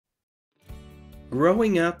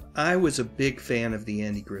Growing up, I was a big fan of the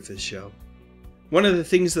Andy Griffith Show. One of the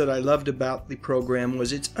things that I loved about the program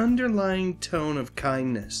was its underlying tone of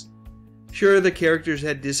kindness. Sure, the characters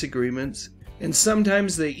had disagreements, and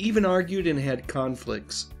sometimes they even argued and had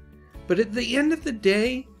conflicts. But at the end of the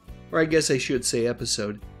day, or I guess I should say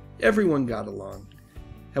episode, everyone got along.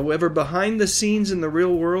 However, behind the scenes in the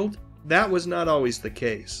real world, that was not always the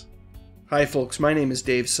case. Hi folks, my name is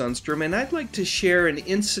Dave Sundstrom, and I'd like to share an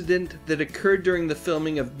incident that occurred during the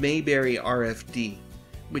filming of Mayberry RFD,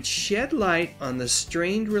 which shed light on the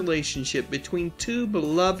strained relationship between two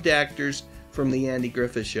beloved actors from the Andy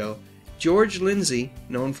Griffith Show, George Lindsey,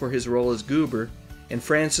 known for his role as Goober, and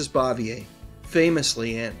Frances Bavier,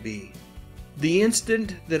 famously Aunt Bee. The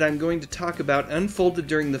incident that I'm going to talk about unfolded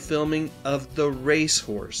during the filming of The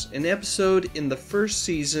Racehorse, an episode in the first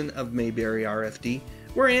season of Mayberry RFD,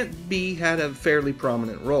 where Aunt Bee had a fairly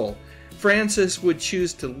prominent role. Frances would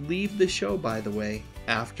choose to leave the show, by the way,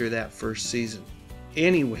 after that first season.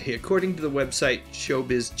 Anyway, according to the website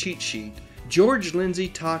Showbiz Cheat Sheet, George Lindsey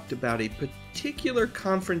talked about a particular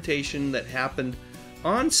confrontation that happened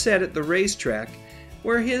on set at the racetrack,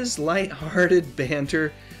 where his light-hearted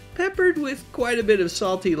banter, peppered with quite a bit of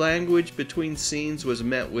salty language between scenes, was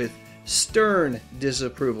met with stern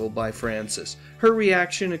disapproval by Frances. Her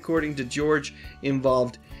reaction, according to George,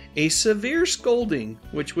 involved a severe scolding,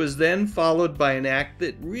 which was then followed by an act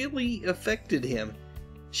that really affected him.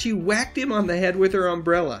 She whacked him on the head with her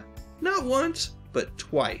umbrella, not once, but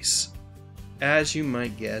twice. As you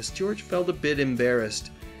might guess, George felt a bit embarrassed,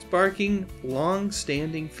 sparking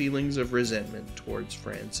long-standing feelings of resentment towards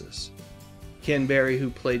Frances. Ken Barry,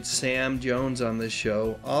 who played Sam Jones on the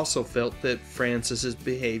show, also felt that Frances's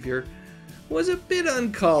behavior was a bit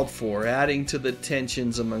uncalled for, adding to the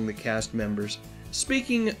tensions among the cast members.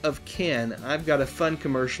 Speaking of Ken, I've got a fun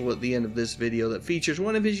commercial at the end of this video that features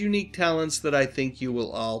one of his unique talents that I think you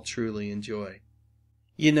will all truly enjoy.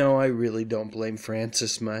 You know, I really don't blame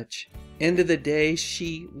Frances much. End of the day,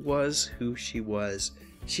 she was who she was.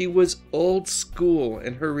 She was old school,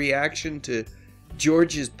 and her reaction to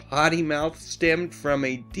George's potty mouth stemmed from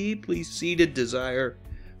a deeply seated desire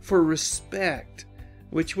for respect,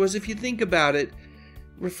 which was, if you think about it,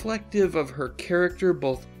 reflective of her character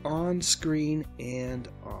both on screen and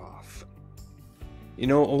off. You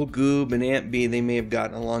know, old Goob and Aunt Bee, they may have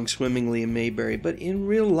gotten along swimmingly in Mayberry, but in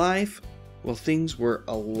real life, well, things were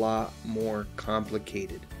a lot more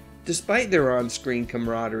complicated. Despite their on-screen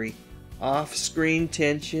camaraderie, off-screen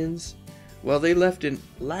tensions, well, they left a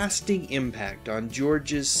lasting impact on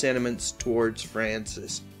George's sentiments towards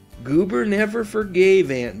Frances. Goober never forgave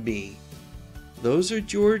Aunt Bee. Those are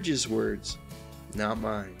George's words, not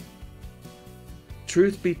mine.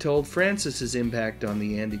 Truth be told, Frances's impact on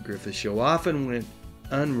the Andy Griffith Show often went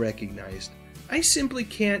unrecognized. I simply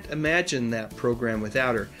can't imagine that program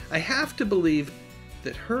without her. I have to believe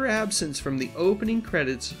that her absence from the opening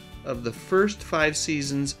credits of the first 5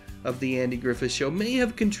 seasons of the Andy Griffith Show may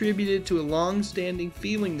have contributed to a long-standing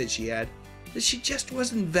feeling that she had that she just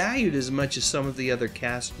wasn't valued as much as some of the other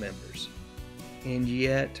cast members. And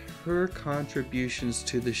yet, her contributions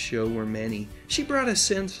to the show were many. She brought a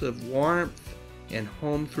sense of warmth and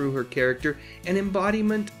home through her character, an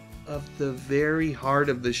embodiment of the very heart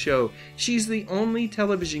of the show. She's the only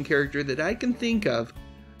television character that I can think of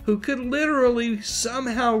who could literally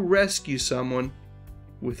somehow rescue someone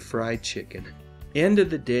with fried chicken. End of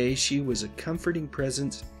the day, she was a comforting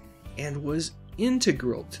presence and was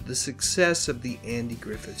integral to the success of the Andy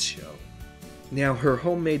Griffith Show. Now, her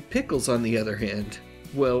homemade pickles, on the other hand,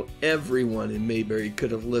 well, everyone in Mayberry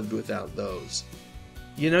could have lived without those.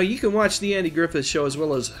 You know, you can watch the Andy Griffith Show as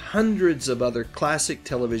well as hundreds of other classic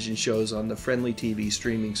television shows on the Friendly TV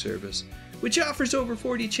streaming service, which offers over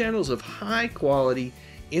 40 channels of high-quality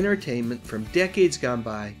entertainment from decades gone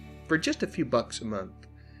by for just a few bucks a month.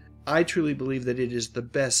 I truly believe that it is the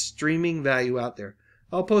best streaming value out there.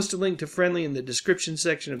 I'll post a link to Friendly in the description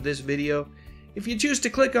section of this video. If you choose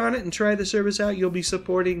to click on it and try the service out, you'll be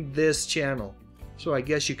supporting this channel. So I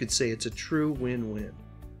guess you could say it's a true win-win.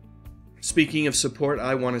 Speaking of support,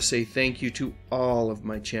 I want to say thank you to all of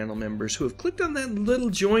my channel members who have clicked on that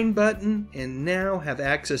little join button and now have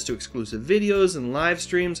access to exclusive videos and live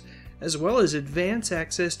streams, as well as advance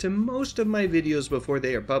access to most of my videos before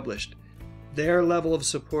they are published. Their level of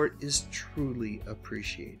support is truly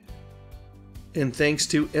appreciated. And thanks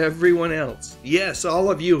to everyone else, yes,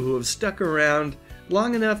 all of you who have stuck around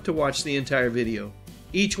long enough to watch the entire video.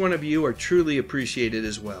 Each one of you are truly appreciated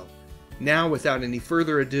as well. Now, without any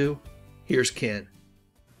further ado, here's Ken.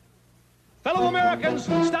 Fellow Americans,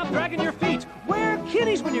 stop dragging your feet. Wear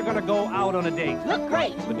kitties when you're going to go out on a date. Look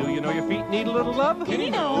great. But do you know your feet need a little love? Kitty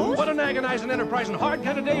knows. What an agonizing, enterprising, hard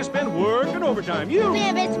kind of day you spend working overtime. You.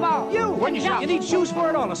 Live, it's fall. You. When you shop. You need shoes for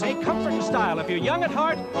it all. To say comfort and style if you're young at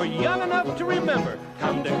heart or young enough to remember.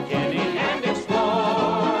 Come to Kitty.